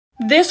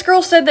This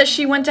girl said that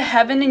she went to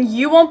heaven and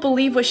you won't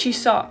believe what she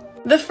saw.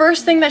 The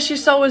first thing that she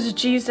saw was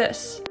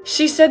Jesus.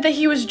 She said that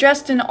he was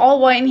dressed in all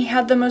white and he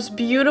had the most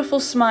beautiful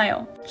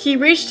smile. He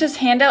reached his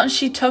hand out and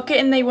she took it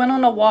and they went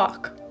on a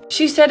walk.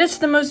 She said it's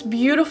the most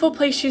beautiful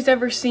place she's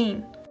ever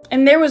seen.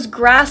 And there was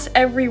grass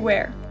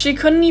everywhere. She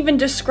couldn't even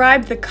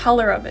describe the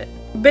color of it.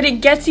 But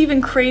it gets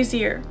even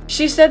crazier.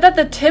 She said that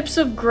the tips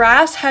of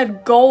grass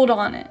had gold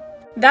on it.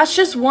 That's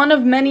just one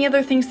of many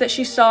other things that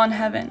she saw in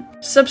heaven.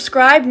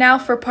 Subscribe now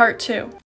for part 2.